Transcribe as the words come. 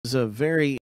is a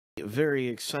very, very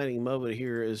exciting moment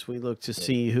here as we look to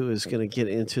see who is going to get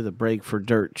into the break for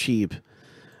dirt cheap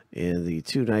in the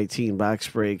 219 box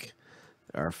break.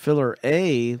 Our filler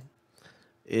A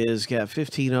is got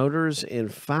 15 odors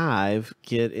and 5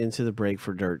 get into the break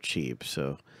for dirt cheap.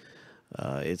 So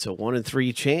it's a 1 in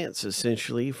 3 chance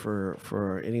essentially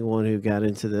for anyone who got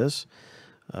into this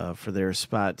for their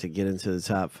spot to get into the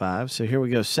top 5. So here we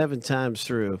go 7 times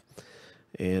through.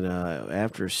 And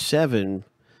after 7,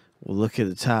 we'll look at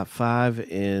the top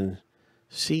 5 and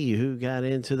see who got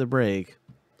into the break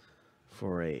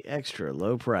for a extra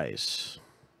low price.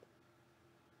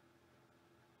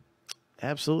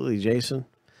 Absolutely, Jason.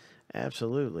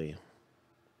 Absolutely.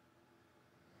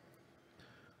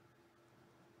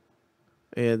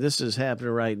 And this is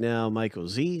happening right now, Michael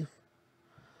Z.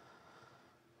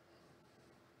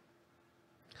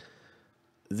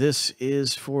 This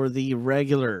is for the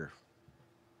regular.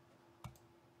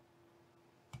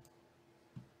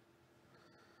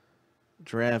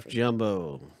 Draft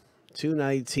Jumbo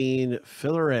 219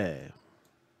 Filler A.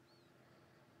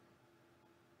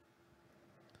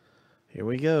 Here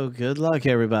we go. Good luck,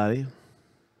 everybody.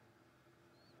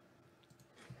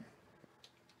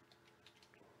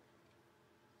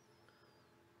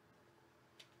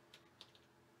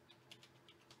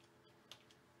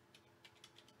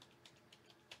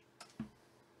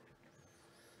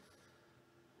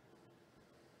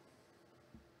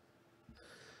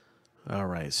 All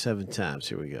right, 7 times.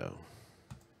 Here we go.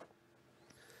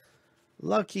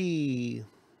 Lucky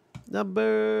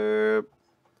number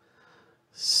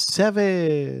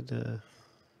 7.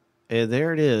 And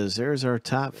there it is. There's our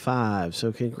top 5.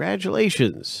 So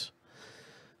congratulations.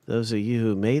 Those of you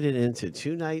who made it into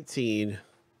 219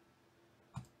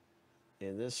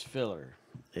 in this filler.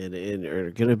 And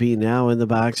are going to be now in the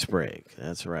box break.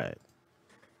 That's right.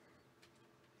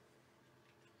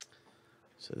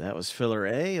 So that was filler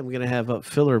A. I'm going to have up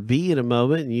filler B in a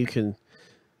moment, and you can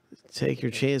take your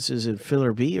chances in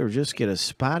filler B or just get a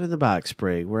spot in the box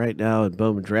break. Right now in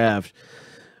Bowman Draft,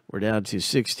 we're down to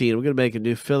 16. We're going to make a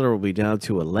new filler. We'll be down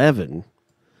to 11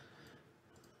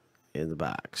 in the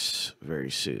box very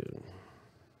soon.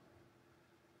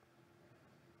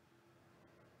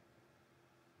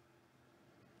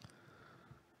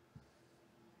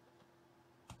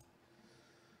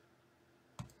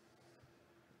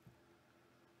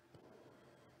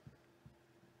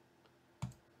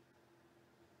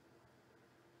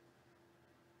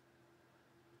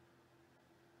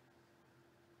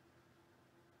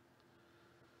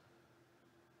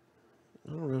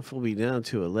 I don't know if we'll be down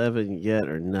to 11 yet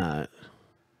or not.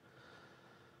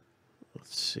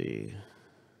 Let's see.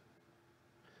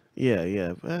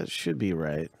 Yeah, that should be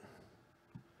right.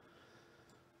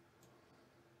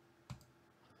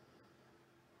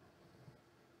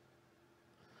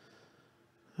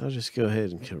 I'll just go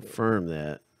ahead and confirm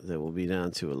that we'll be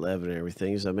down to 11 and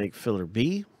everything as I make filler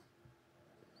B.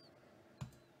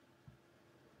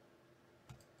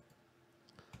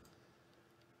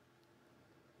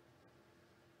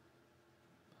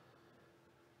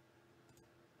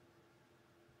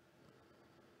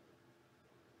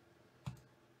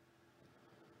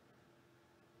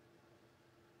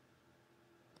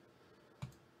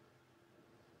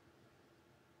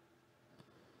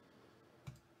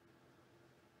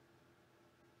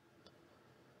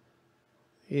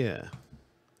 Yeah,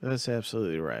 that's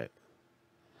absolutely right.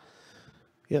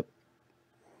 Yep.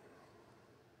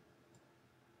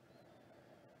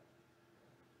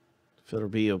 Filler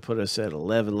B will put us at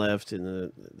 11 left,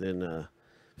 and then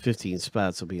 15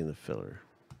 spots will be in the filler.